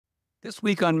This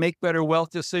week on Make Better Wealth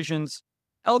Decisions,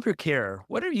 elder care.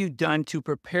 What have you done to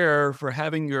prepare for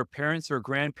having your parents or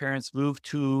grandparents move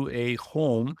to a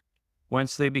home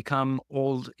once they become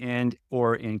old and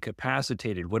or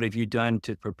incapacitated? What have you done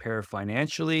to prepare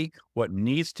financially? What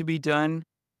needs to be done?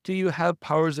 Do you have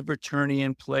powers of attorney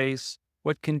in place?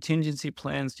 What contingency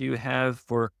plans do you have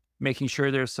for making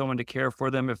sure there's someone to care for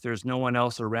them if there's no one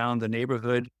else around the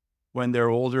neighborhood when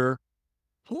they're older?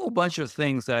 Whole bunch of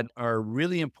things that are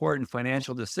really important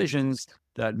financial decisions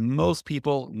that most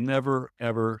people never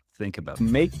ever think about.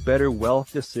 Make Better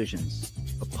Wealth Decisions,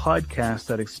 a podcast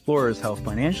that explores how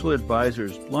financial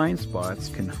advisors' blind spots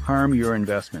can harm your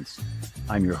investments.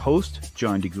 I'm your host,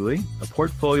 John DeGouy, a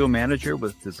portfolio manager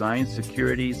with Design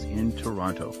Securities in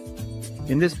Toronto.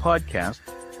 In this podcast,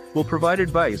 we'll provide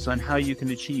advice on how you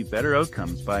can achieve better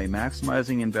outcomes by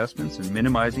maximizing investments and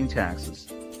minimizing taxes.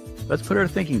 Let's put our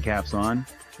thinking caps on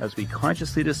as we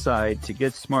consciously decide to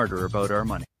get smarter about our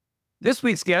money. This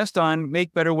week's guest on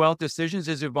Make Better Wealth Decisions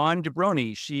is Yvonne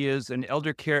Debroni. She is an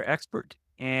elder care expert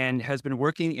and has been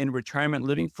working in retirement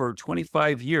living for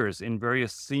 25 years in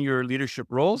various senior leadership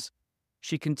roles.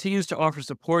 She continues to offer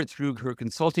support through her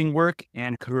consulting work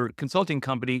and her consulting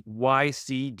company,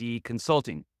 YCD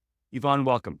Consulting. Yvonne,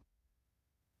 welcome.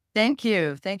 Thank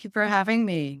you. Thank you for having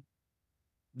me.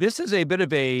 This is a bit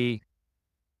of a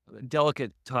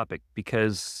delicate topic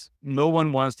because no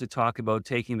one wants to talk about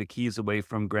taking the keys away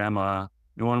from grandma.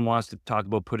 No one wants to talk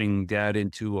about putting dad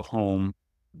into a home.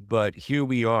 But here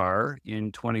we are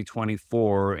in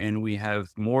 2024, and we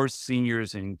have more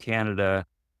seniors in Canada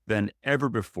than ever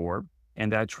before.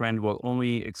 And that trend will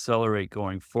only accelerate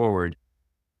going forward.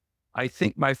 I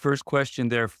think my first question,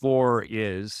 therefore,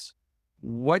 is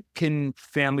what can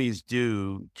families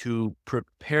do to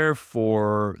prepare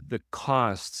for the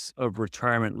costs of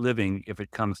retirement living if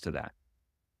it comes to that?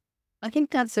 I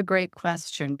think that's a great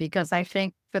question because I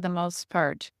think for the most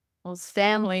part, most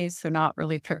families are not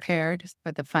really prepared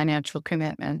for the financial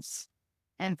commitments.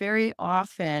 And very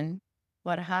often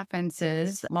what happens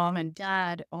is mom and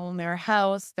dad own their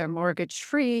house, they're mortgage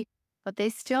free, but they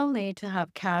still need to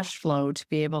have cash flow to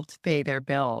be able to pay their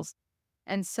bills.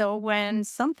 And so when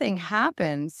something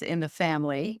happens in the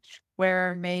family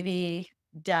where maybe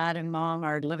dad and mom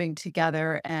are living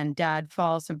together and dad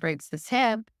falls and breaks his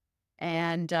hip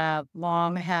and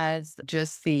mom has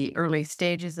just the early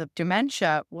stages of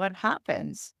dementia, what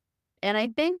happens? And I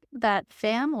think that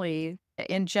family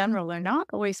in general are not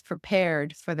always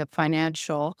prepared for the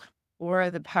financial or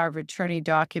the power of attorney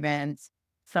documents,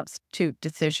 substitute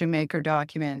decision maker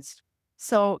documents.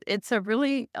 So it's a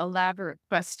really elaborate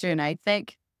question. I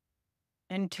think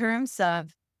in terms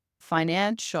of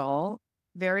financial,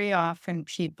 very often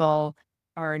people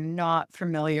are not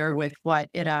familiar with what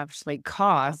it actually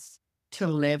costs to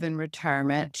live in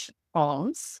retirement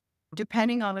homes.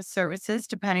 Depending on the services,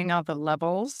 depending on the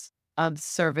levels of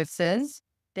services,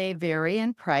 they vary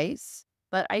in price.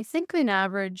 But I think on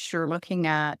average, you're looking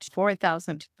at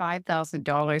 $4,000 to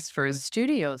 $5,000 for a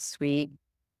studio suite.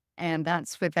 And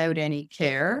that's without any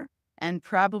care. And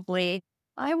probably,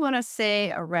 I want to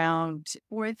say around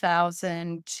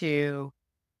 4,000 to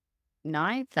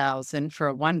 9,000 for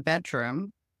a one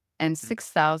bedroom and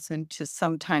 6,000 to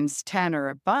sometimes 10 or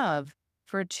above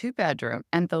for a two bedroom.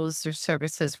 And those are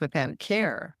services without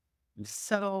care.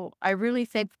 So I really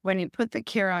think when you put the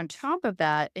care on top of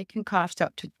that, it can cost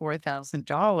up to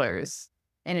 $4,000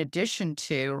 in addition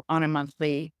to on a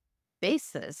monthly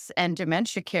basis. And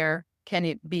dementia care can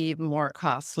it be more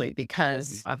costly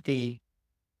because of the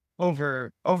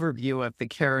overview of the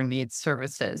care and needs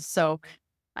services. So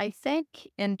I think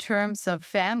in terms of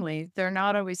families, they're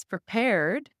not always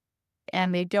prepared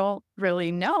and they don't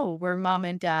really know where mom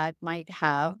and dad might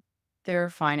have their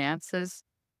finances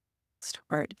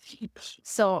stored.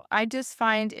 So I just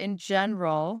find in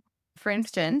general, for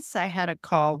instance, I had a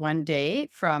call one day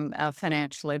from a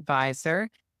financial advisor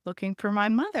looking for my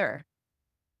mother.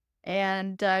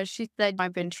 And she said,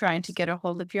 I've been trying to get a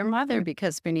hold of your mother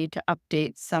because we need to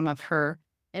update some of her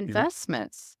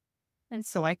investments. And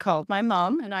so I called my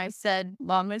mom and I said,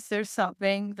 Mom, is there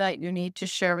something that you need to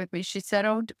share with me? She said,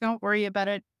 Oh, don't worry about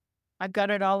it. I've got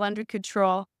it all under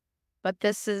control. But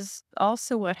this is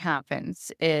also what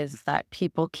happens is that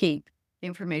people keep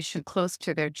information close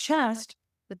to their chest.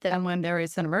 But then when there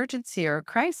is an emergency or a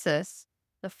crisis,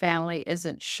 the family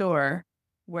isn't sure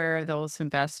where those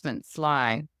investments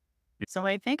lie. So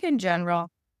I think in general,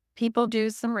 people do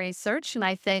some research. And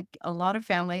I think a lot of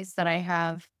families that I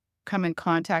have come in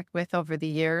contact with over the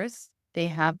years, they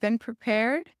have been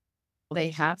prepared.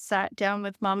 They have sat down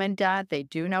with mom and dad. They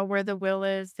do know where the will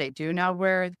is. They do know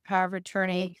where the power of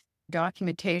attorney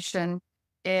documentation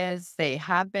is they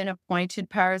have been appointed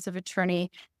powers of attorney,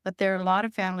 but there are a lot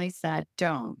of families that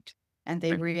don't, and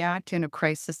they react in a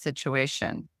crisis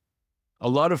situation. A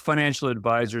lot of financial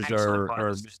advisors are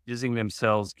busying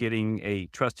themselves getting a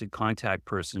trusted contact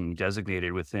person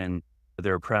designated within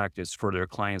their practice for their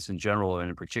clients in general, and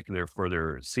in particular for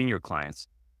their senior clients.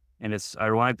 And it's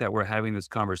ironic that we're having this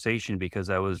conversation because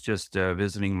I was just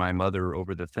visiting my mother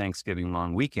over the Thanksgiving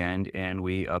long weekend, and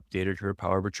we updated her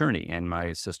power of attorney. And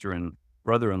my sister and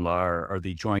brother-in-law are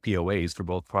the joint POAs for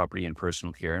both property and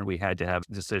personal care. And we had to have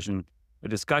a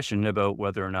discussion about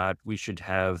whether or not we should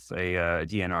have a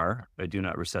DNR, a do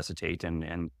not resuscitate,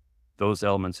 and those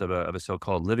elements of a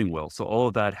so-called living will. So all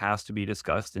of that has to be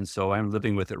discussed. And so I'm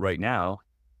living with it right now.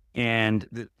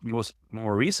 And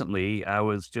more recently, I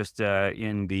was just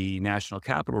in the National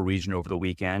Capital Region over the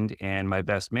weekend, and my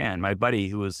best man, my buddy,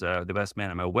 who was the best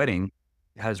man at my wedding,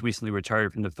 has recently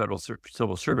retired from the federal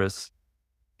civil service.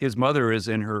 His mother is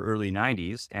in her early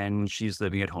 90s, and she's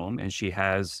living at home, and she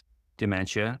has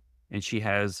dementia, and she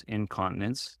has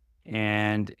incontinence,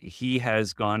 and he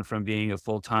has gone from being a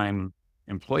full-time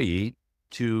employee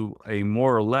to a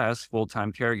more or less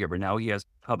full-time caregiver. Now he has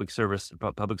public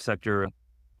sector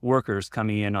workers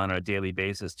coming in on a daily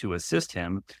basis to assist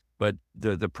him. But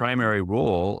the primary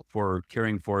role for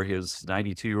caring for his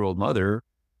 92-year-old mother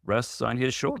rests on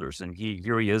his shoulders. And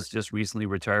here he is, just recently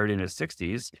retired in his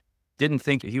 60s. Didn't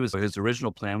think his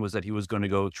original plan was that he was going to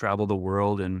go travel the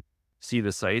world and see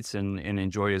the sights and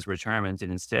enjoy his retirement.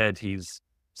 And instead, he's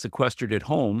sequestered at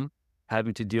home,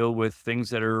 having to deal with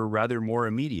things that are rather more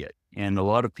immediate. And a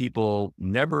lot of people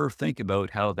never think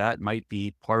about how that might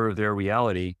be part of their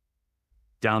reality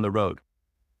down the road.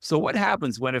 So what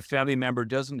happens when a family member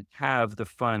doesn't have the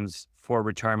funds for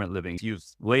retirement living? You've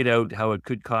laid out how it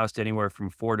could cost anywhere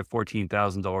from $4,000 to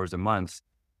 $14,000 a month.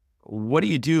 What do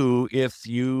you do if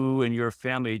you and your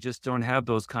family just don't have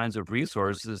those kinds of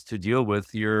resources to deal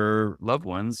with your loved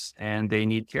ones and they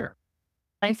need care?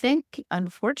 I think,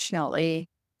 unfortunately,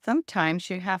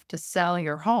 sometimes you have to sell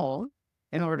your home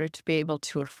in order to be able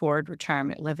to afford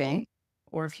retirement living.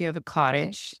 Or if you have a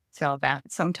cottage, sell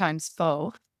that, sometimes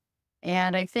both.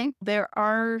 And I think there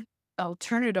are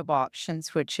alternative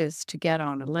options, which is to get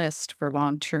on a list for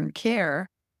long term care,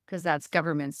 because that's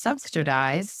government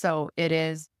subsidized. So it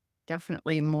is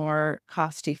definitely more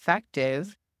cost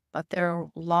effective, but there are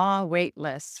long wait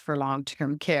lists for long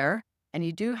term care. And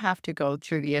you do have to go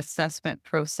through the assessment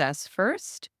process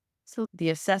first. So the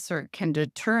assessor can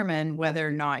determine whether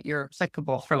or not you're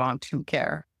applicable for long term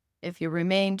care. If you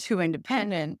remain too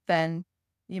independent, then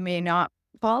you may not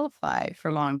qualify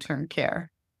for long term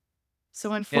care. So,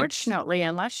 And unfortunately,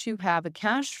 unless you have a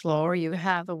cash flow or you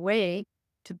have a way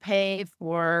to pay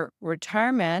for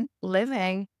retirement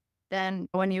living, then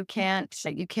when you can't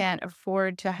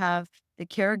afford to have the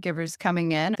caregivers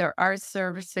coming in, there are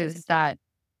services that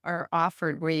are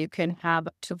offered where you can have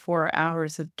up to 4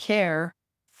 hours of care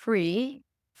free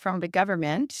from the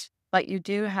government, but you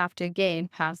do have to again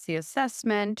pass the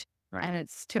assessment, right. and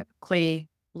it's typically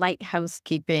light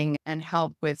housekeeping and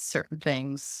help with certain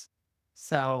things.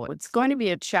 So it's going to be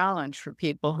a challenge for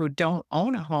people who don't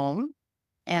own a home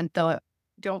and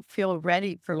don't feel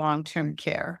ready for long term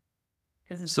care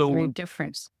because it's very So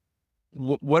different.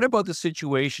 what about the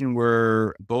situation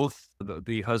where both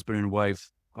the husband and wife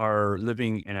are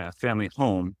living in a family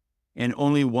home and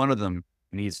only one of them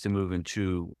needs to move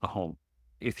into a home?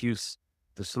 If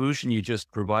the solution you just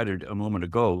provided a moment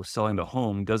ago, selling the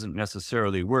home, doesn't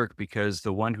necessarily work because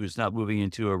the one who's not moving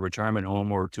into a retirement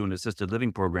home or to an assisted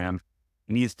living program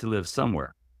needs to live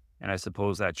somewhere. And I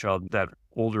suppose that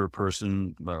older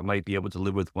person might be able to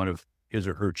live with one of his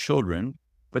or her children,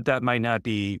 but that might not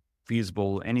be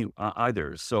feasible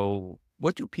either. So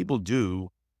what do people do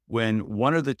when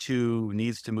one of the two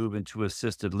needs to move into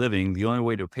assisted living? The only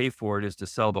way to pay for it is to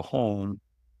sell the home,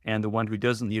 and the one who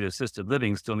doesn't need assisted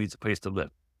living still needs a place to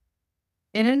live.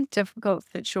 In a difficult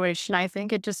situation, I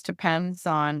think it just depends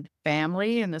on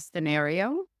family and the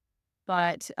scenario.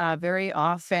 But very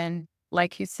often,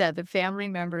 like you said, the family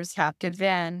members have to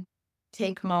then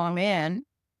take mom in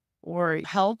or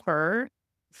help her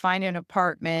find an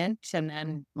apartment and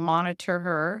then monitor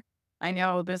her. I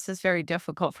know this is very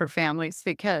difficult for families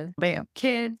because they have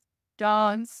kids,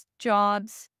 dogs,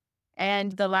 jobs.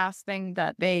 And the last thing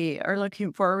that they are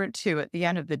looking forward to at the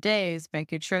end of the day is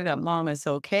making sure that mom is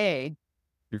okay.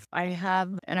 I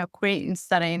have an acquaintance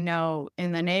that I know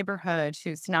in the neighborhood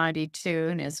who's 92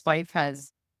 and his wife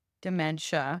has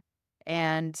dementia.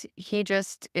 And he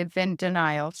just is in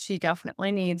denial. She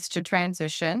definitely needs to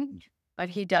transition, but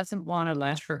he doesn't want to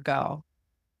let her go.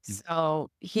 Mm.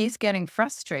 So he's getting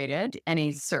frustrated and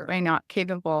he's certainly not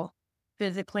capable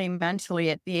physically and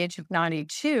mentally at the age of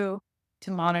 92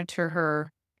 to monitor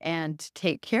her and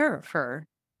take care of her.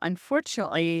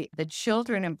 Unfortunately, the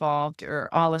children involved are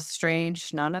all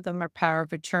estranged. None of them are power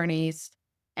of attorneys.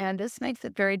 And this makes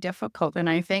it very difficult. And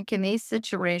I think in these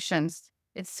situations,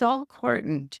 it's so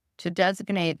important to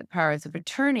designate the powers of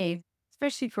attorney,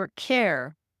 especially for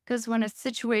care, because when a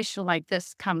situation like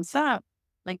this comes up,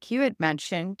 like you had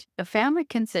mentioned, the family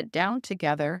can sit down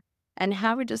together and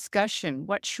have a discussion.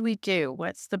 What should we do?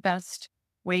 What's the best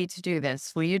way to do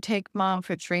this? Will you take mom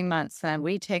for 3 months and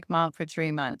we take mom for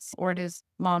 3 months? Or does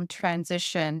mom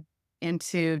transition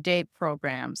into day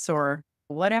programs or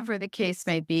whatever the case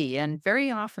may be? And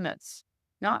very often it's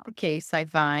not the case, I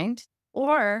find.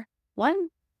 Or one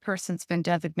person's been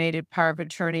designated power of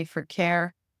attorney for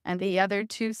care and the other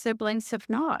two siblings have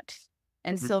not.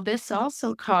 And Mm. so this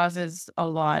also causes a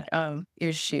lot of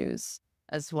issues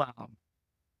as well.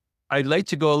 I'd like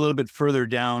to go a little bit further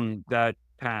down that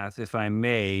path, if I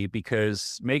may,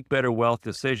 because make better wealth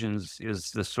decisions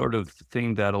is the sort of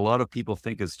thing that a lot of people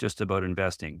think is just about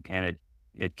investing. And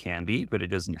it can be, but it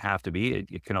doesn't have to be.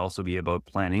 It can also be about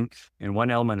planning. And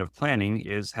one element of planning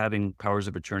is having powers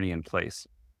of attorney in place.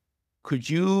 Could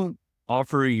you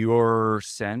offer your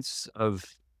sense of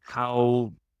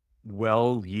how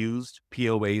well used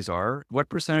POAs are? What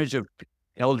percentage of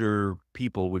elder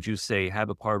people would you say have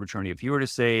a power of attorney? If you were to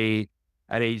say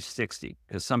at age 60,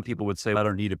 because some people would say, I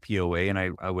don't need a POA. And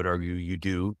I would argue you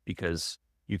do, because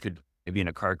you could be in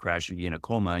a car crash and be in a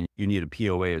coma and you need a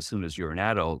POA as soon as you're an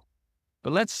adult.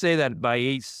 But let's say that by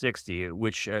age 60,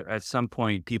 which at some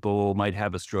point people might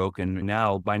have a stroke, and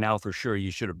by now for sure,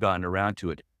 you should have gotten around to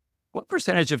it. What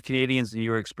percentage of Canadians in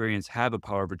your experience have a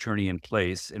power of attorney in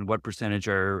place, and what percentage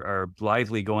are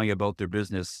blithely going about their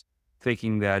business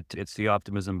thinking that it's the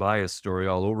optimism bias story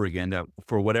all over again, that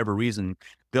for whatever reason,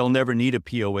 they'll never need a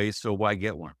POA, so why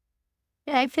get one?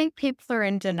 Yeah, I think people are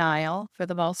in denial for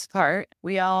the most part.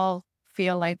 We all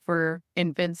feel like we're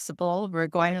invincible, we're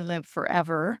going to live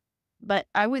forever. But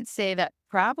I would say that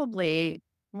probably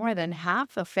more than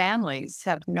half of families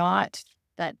have not,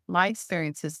 that my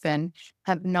experience has been,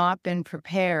 have not been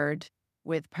prepared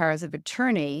with powers of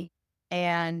attorney.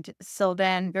 And so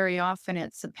then very often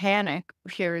it's a panic.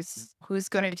 Here's who's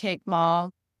going to take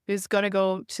mom, who's going to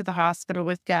go to the hospital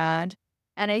with dad.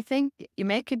 And I think you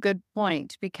make a good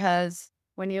point, because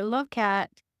when you look at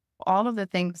all of the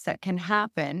things that can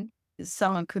happen,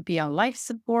 someone could be on life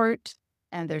support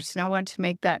and there's no one to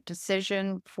make that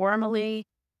decision formally,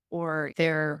 or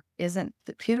there isn't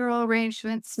the funeral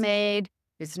arrangements made,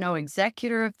 there's no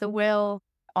executor of the will.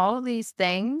 All of these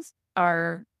things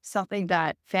are something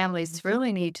that families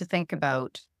really need to think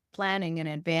about planning in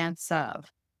advance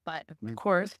of. But of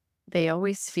course, they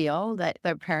always feel that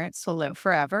their parents will live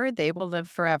forever, they will live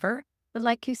forever. But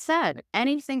like you said,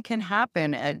 anything can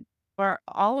happen, and or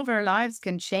all of our lives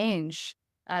can change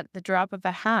at the drop of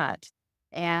a hat.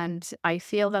 And I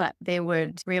feel that they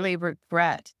would really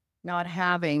regret not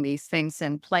having these things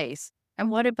in place.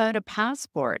 And what about a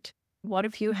passport? What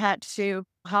if you had to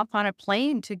hop on a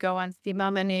plane to go and see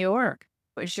mom in New York?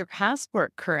 Was your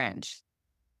passport current?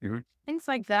 Mhm. Things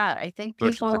like that. I think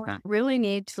Questions like people that. really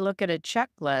need to look at a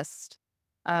checklist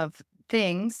of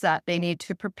things that they need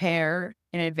to prepare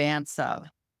in advance of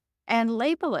and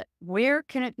label it. Where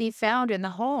can it be found in the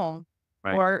home?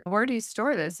 Right. Or where do you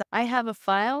store this? I have a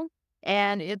file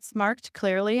and it's marked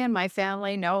clearly, and my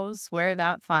family knows where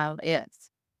that file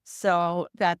is so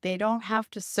that they don't have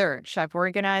to search. I've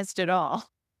organized it all.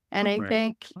 And I Right.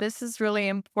 think this is really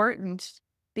important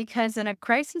because in a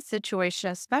crisis situation,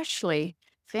 especially,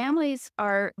 families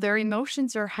are, their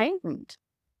emotions are heightened.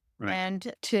 Right.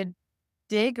 And to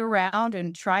dig around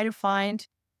and try to find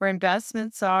where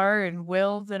investments are and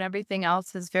wills and everything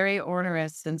else is very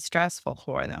onerous and stressful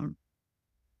for them.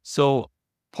 So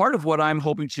part of what I'm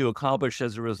hoping to accomplish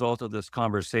as a result of this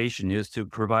conversation is to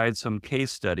provide some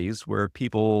case studies where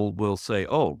people will say,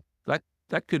 oh,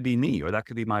 that could be me, or that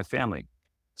could be my family.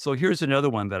 So here's another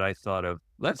one that I thought of.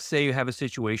 Let's say you have a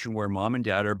situation where mom and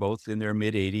dad are both in their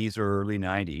mid 80s or early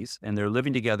 90s, and they're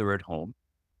living together at home.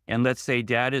 And let's say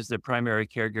dad is the primary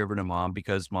caregiver to mom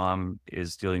because mom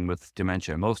is dealing with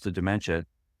dementia. Most of dementia,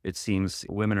 it seems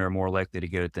women are more likely to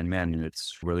get it than men, and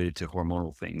it's related to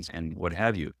hormonal things and what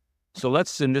have you. So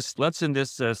let's in this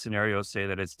scenario say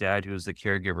that it's dad who's the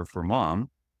caregiver for mom,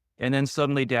 and then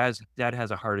suddenly dad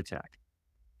has a heart attack,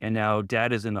 and now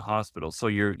dad is in the hospital. So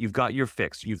you've got your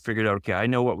fix. You've figured out, okay, I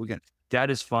know what we're going to,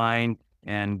 dad is fine.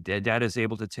 And dad is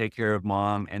able to take care of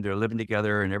mom, and they're living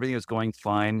together and everything is going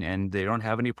fine, and they don't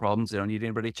have any problems. They don't need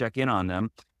anybody to check in on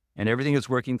them. And everything is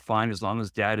working fine as long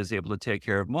as dad is able to take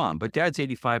care of mom. But dad's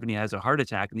 85 and he has a heart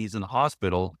attack and he's in the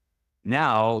hospital.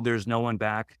 Now there's no one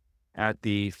back at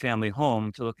the family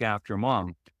home to look after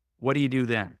mom. What do you do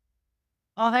then?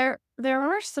 Well, there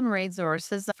are some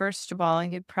resources. First of all,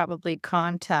 you'd probably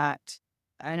contact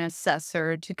an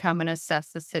assessor to come and assess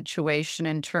the situation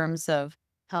in terms of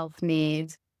health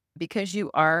needs, because you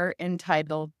are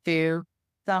entitled to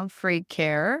some free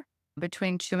care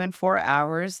between 2 and 4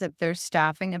 hours if there's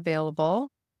staffing available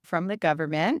from the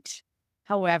government.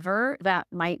 However, that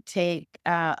might take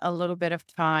a little bit of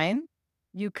time.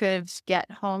 You could get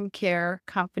home care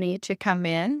company to come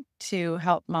in to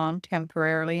help mom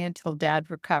temporarily until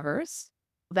dad recovers.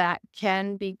 That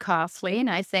can be costly. And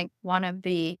I think one of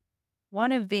the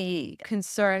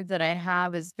concerns that I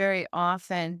have is very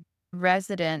often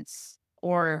residents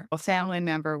or a family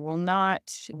member will not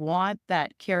want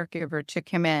that caregiver to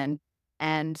come in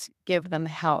and give them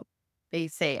help. They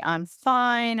say, I'm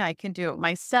fine, I can do it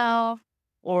myself,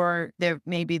 or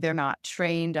maybe they're not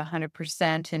trained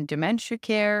 100% in dementia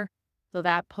care. So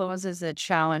that poses a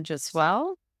challenge as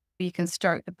well. You can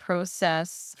start the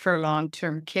process for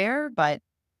long-term care, but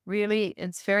really,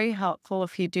 it's very helpful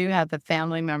if you do have the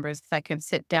family members that can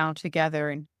sit down together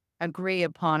and agree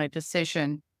upon a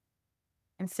decision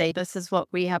and say, this is what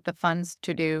we have the funds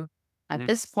to do at Mhm.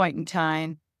 this point in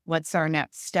time. What's our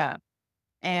next step?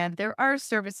 And there are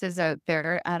services out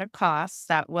there at a cost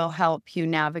that will help you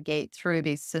navigate through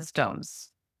these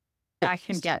systems. That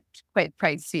can get quite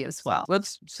pricey as well.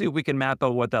 Let's see if we can map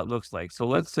out what that looks like. So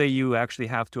let's say you actually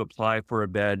have to apply for a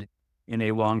bed in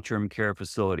a long-term care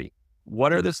facility.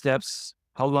 What are the steps?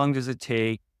 How long does it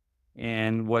take?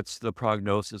 And what's the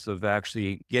prognosis of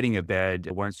actually getting a bed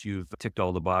once you've ticked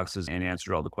all the boxes and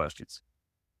answered all the questions?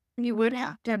 You would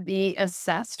have to be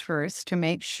assessed first to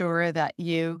make sure that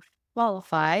you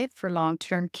qualify for long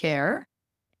term care.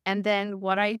 And then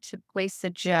what I typically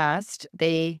suggest,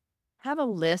 they have a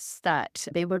list that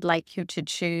they would like you to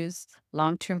choose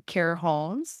long term care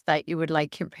homes that you would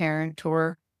like your parent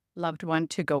or loved one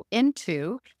to go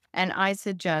into. And I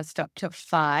suggest up to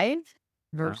five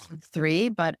versus three,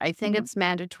 but I think it's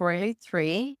mandatory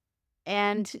three.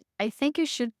 And I think you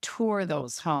should tour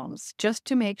those homes just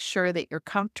to make sure that you're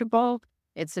comfortable.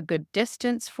 It's a good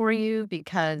distance for you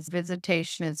because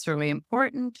visitation is really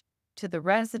important to the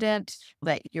resident,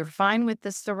 that you're fine with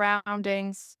the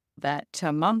surroundings, that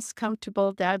mom's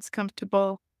comfortable, dad's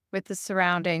comfortable with the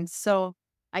surroundings. So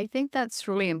I think that's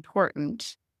really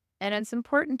important. And it's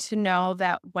important to know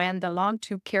that when the long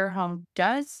term care home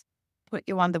does put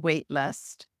you on the wait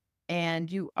list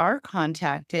and you are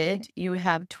contacted, you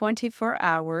have 24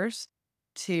 hours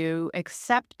to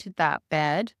accept that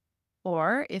bed.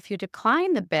 Or if you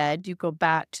decline the bed, you go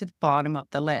back to the bottom of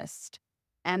the list.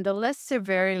 And the lists are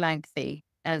very lengthy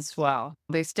as well.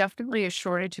 There's definitely a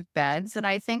shortage of beds. And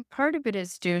I think part of it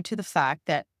is due to the fact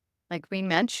that, like we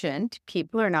mentioned,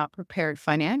 people are not prepared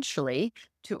financially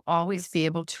to always be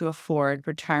able to afford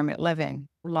retirement living.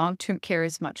 Long term care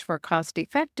is much more cost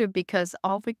effective because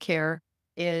all the care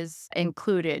is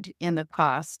included in the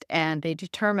cost and they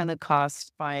determine the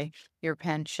cost by your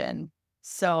pension.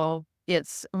 So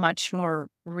it's much more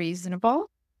reasonable.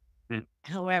 Mm.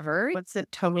 However, it's a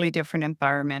totally different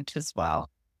environment as well.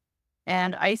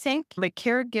 And I think the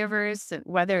caregivers,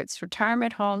 whether it's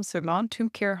retirement homes or long term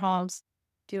care homes,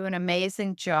 do an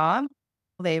amazing job.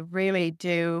 They really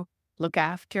do look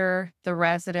after the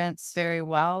residents very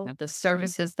well. The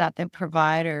services that they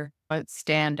provide are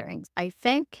outstanding. I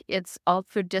think it's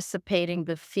also dissipating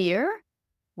the fear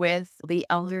with the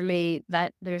elderly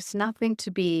that there's nothing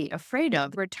to be afraid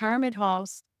of. Retirement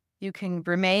homes, you can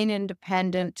remain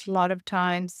independent a lot of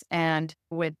times, and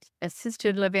with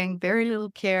assisted living, very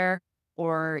little care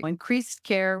or increased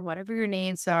care, whatever your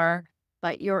needs are.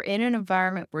 But you're in an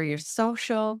environment where you're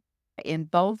social in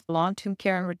both long term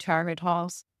care and retirement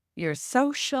homes. You're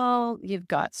social, you've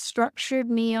got structured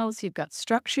meals, you've got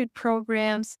structured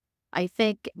programs. I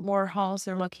think more homes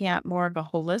are looking at more of a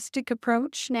holistic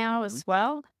approach now as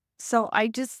well. So I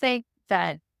just think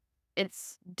that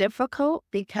it's difficult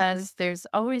because there's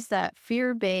always that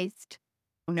fear-based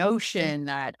notion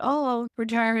that, oh,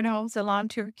 retirement homes and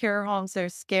long-term care homes are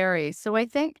scary. So I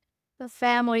think the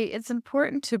family, it's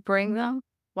important to bring them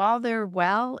while they're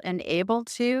well and able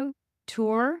to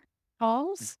tour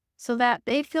homes so that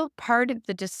they feel part of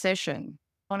the decision.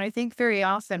 And I think very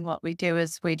often what we do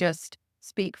is we just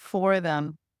speak for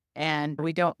them and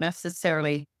we don't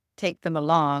necessarily take them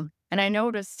along. And I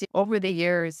noticed over the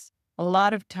years, a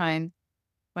lot of times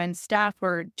when staff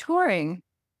were touring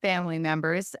family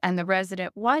members and the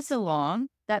resident was along,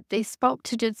 that they spoke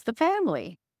to just the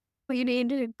family. We need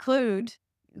to include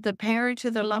the parent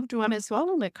or the loved one as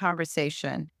well in the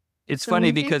conversation. It's So funny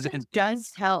I think because that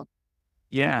does help.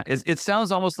 Yeah, it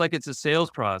sounds almost like it's a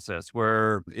sales process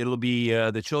where it'll be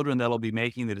the children that'll be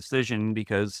making the decision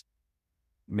because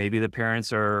maybe the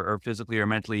parents are physically or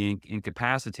mentally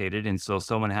incapacitated, and so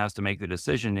someone has to make the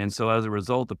decision. And so as a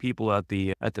result, the people at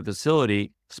the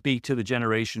facility speak to the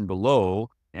generation below,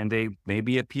 and they may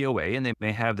be a POA, and they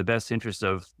may have the best interest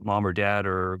of mom or dad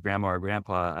or grandma or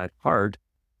grandpa at heart.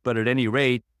 But at any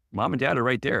rate, mom and dad are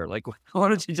right there. Like, why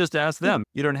don't you just ask them?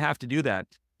 You don't have to do that.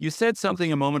 You said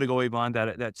something a moment ago, Yvonne,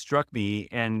 that struck me,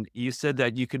 and you said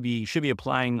that should be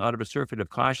applying out of a surfeit of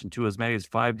caution to as many as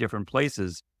 5 different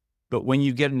places. But when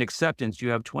you get an acceptance, you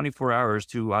have 24 hours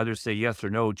to either say yes or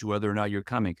no to whether or not you're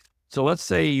coming. So let's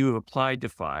say you've applied to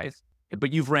 5,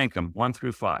 but you've ranked them 1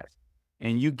 through 5,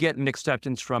 and you get an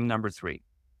acceptance from number 3.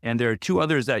 And there are 2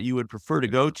 others that you would prefer to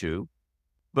go to,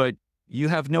 but you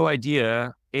have no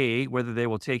idea, A, whether they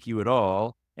will take you at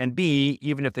all, and B,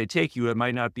 even if they take you, it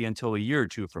might not be until a year or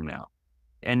 2 from now.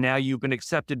 And now you've been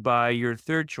accepted by your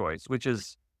third choice, which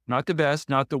is not the best,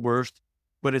 not the worst,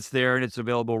 but it's there and it's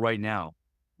available right now.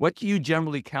 What do you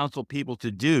generally counsel people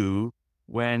to do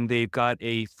when they've got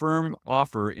a firm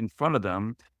offer in front of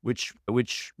them, which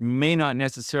may not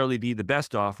necessarily be the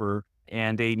best offer,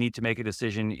 and they need to make a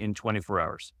decision in 24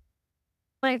 hours?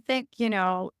 I think,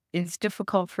 it's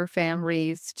difficult for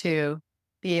families to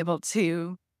be able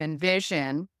to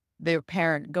envision their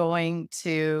parent going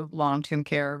to long-term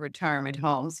care or retirement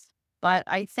homes. But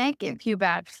I think if you've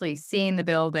actually seen the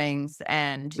buildings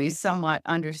and we somewhat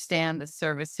understand the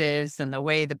services and the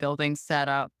way the building's set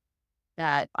up,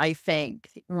 that I think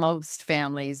most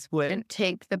families would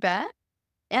take the bet.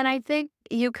 And I think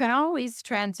you can always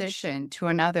transition to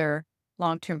another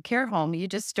long-term care home. You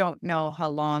just don't know how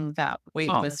long that wait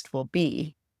Oh, list will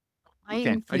be. I okay.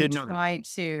 I usually didn't know that. try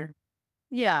to,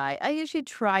 yeah, I usually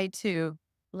try to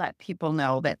let people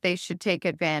know that they should take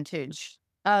advantage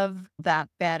of that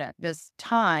bet at this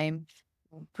time,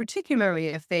 particularly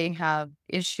if they have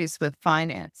issues with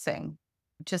financing.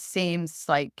 It just seems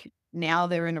like now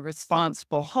they're in a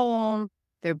responsible home,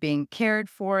 they're being cared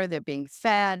for, they're being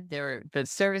fed, the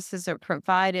services are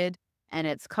provided, and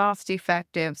it's cost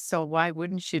effective. So why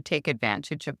wouldn't you take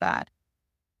advantage of that?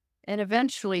 And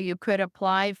eventually you could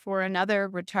apply for another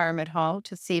retirement home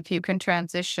to see if you can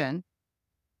transition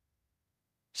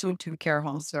to care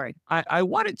home. Sorry. I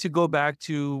wanted to go back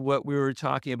to what we were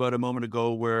talking about a moment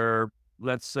ago, where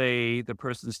let's say the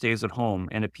person stays at home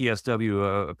and a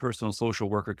PSW, a personal social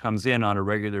worker, comes in on a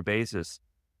regular basis.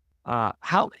 How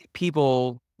many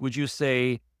people would you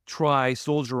say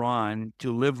soldier on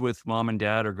to live with mom and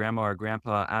dad or grandma or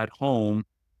grandpa at home?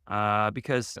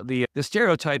 Because the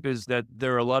stereotype is that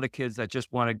there are a lot of kids that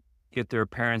just want to get their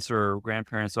parents or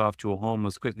grandparents off to a home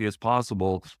as quickly as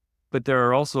possible. But there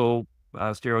are also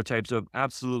stereotypes of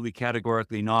absolutely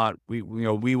categorically not. We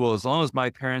will, as long as my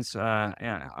parents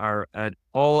are at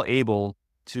all able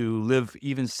to live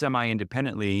even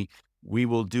semi-independently, we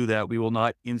will do that. We will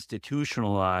not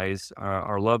institutionalize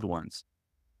our loved ones.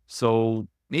 So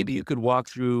maybe you could walk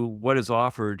through what is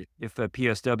offered if a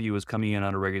PSW is coming in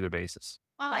on a regular basis.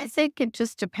 Well, I think it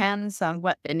just depends on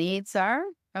what the needs are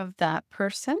of that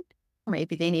person.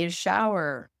 Maybe they need a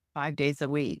shower 5 days a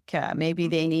week. Maybe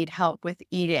they need help with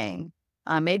eating.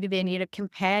 Maybe they need a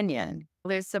companion.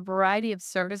 There's a variety of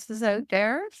services out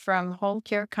there from home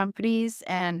care companies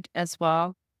and as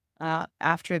well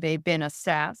after they've been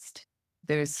assessed.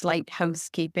 There's light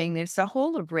housekeeping. There's a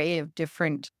whole array of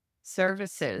different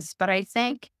services. But I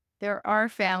think there are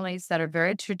families that are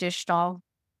very traditional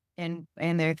in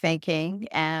their thinking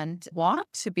and want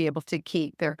to be able to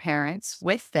keep their parents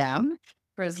with them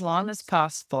for as long as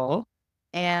possible.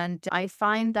 And I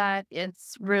find that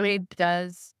it's really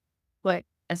does put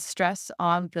a stress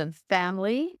on the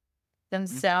family Mm.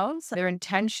 themselves. Their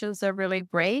intentions are really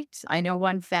great. I know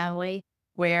one family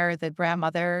where the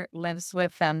grandmother lives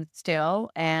with them still,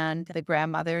 and the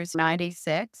grandmother's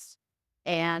 96.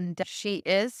 And she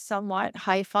is somewhat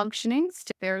high functioning,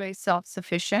 still fairly self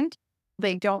sufficient.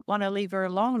 They don't want to leave her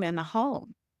alone in the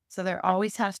home. So there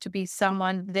always has to be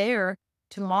someone there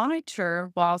to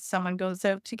monitor while someone goes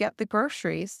out to get the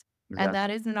groceries. And Exactly.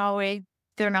 that isn't always,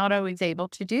 they're not always able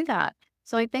to do that.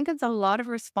 So I think it's a lot of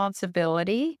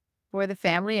responsibility for the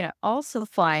family. And I also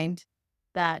find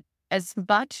that as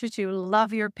much as you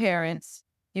love your parents,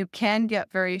 you can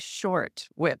get very short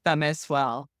with them as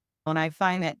well. And I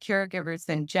find that caregivers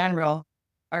in general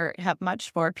have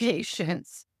much more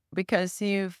patience because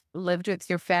you've lived with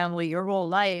your family your whole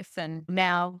life and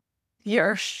now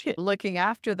you're looking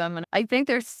after them. And I think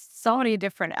there's so many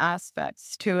different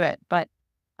aspects to it. But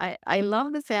I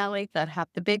love the family that have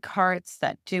the big hearts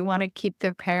that do want to keep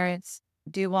their parents,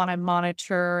 do want to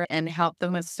monitor and help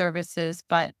them with services.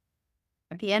 But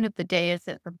At the end of the day, is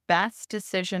it the best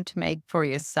decision to make for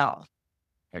yourself?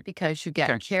 Okay. Because you get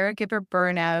Okay. caregiver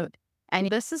burnout. And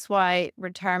this is why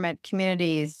retirement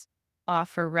communities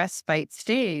offer respite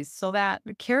stays so that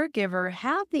the caregiver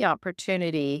have the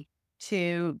opportunity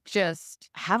to just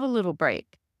have a little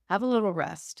break, have a little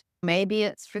rest. Maybe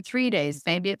it's for 3 days,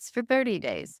 maybe it's for 30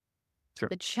 days. Sure.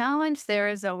 The challenge there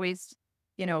is always,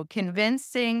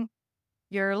 convincing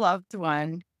your loved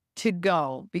one to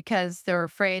go because they're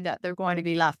afraid that they're going to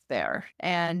be left there.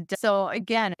 And so,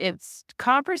 again, it's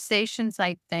conversations,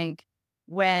 I think,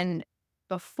 when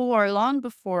long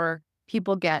before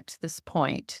people get to this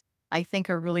point, I think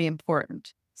are really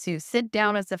important. So you sit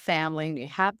down as a family and you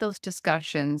have those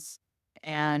discussions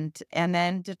and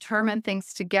then determine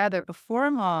things together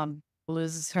before mom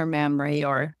loses her memory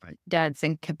or Right. dad's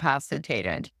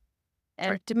incapacitated.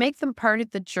 And Right. to make them part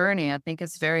of the journey, I think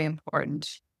is very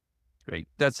important. Great.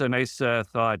 That's a nice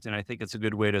thought. And I think it's a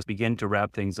good way to begin to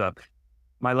wrap things up.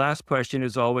 My last question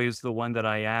is always the one that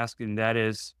I ask, and that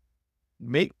is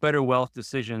make better wealth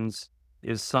decisions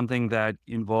is something that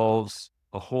involves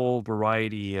a whole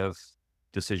variety of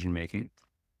decision making.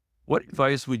 What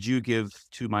advice would you give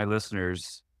to my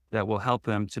listeners that will help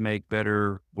them to make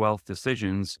better wealth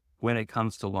decisions when it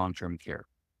comes to long term care?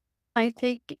 I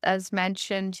think, as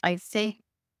mentioned, I think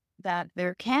that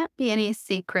there can't be any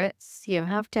secrets. You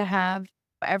have to have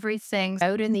everything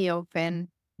out in the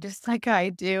open, just like I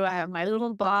do. I have my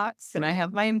little box and I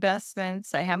have my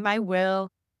investments, I have my will,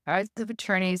 cards of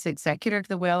attorneys, executor of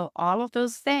the will, all of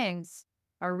those things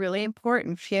are really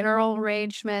important. Funeral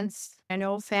arrangements. I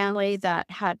know a family that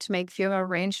had to make funeral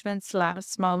arrangements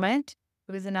last moment.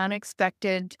 It was an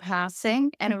unexpected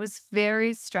passing and it was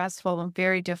very stressful and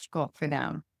very difficult for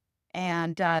them.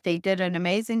 And they did an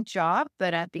amazing job.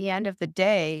 But at the end of the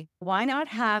day, why not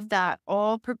have that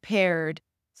all prepared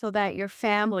so that your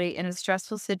family in a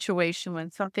stressful situation,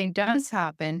 when something does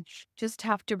happen, just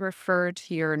have to refer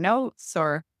to your notes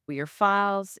or your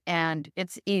files, and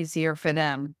it's easier for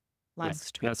them, Yeah, less that's,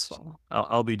 stressful.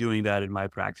 I'll be doing that in my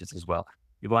practice as well.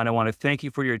 Yvonne, I want to thank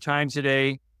you for your time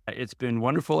today. It's been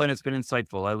wonderful and it's been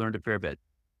insightful. I learned a fair bit.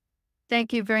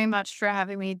 Thank you very much for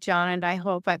having me, John, and I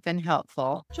hope I've been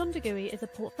helpful. John DeGuy is a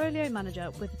portfolio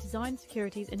manager with Design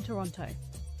Securities in Toronto.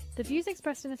 The views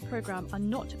expressed in this program are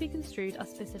not to be construed as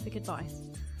specific advice.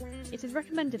 It is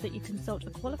recommended that you consult a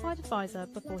qualified advisor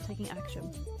before taking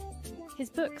action. His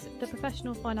books, The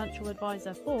Professional Financial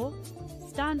Advisor 4,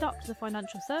 Stand Up to the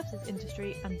Financial Services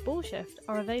Industry, and Bullshift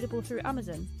are available through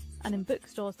Amazon and in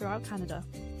bookstores throughout Canada.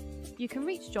 You can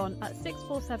reach John at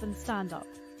 647 Stand Up.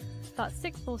 That's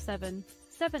 647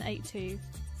 782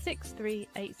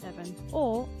 6387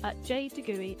 or at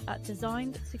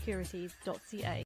jdeguy@designedsecurities.ca.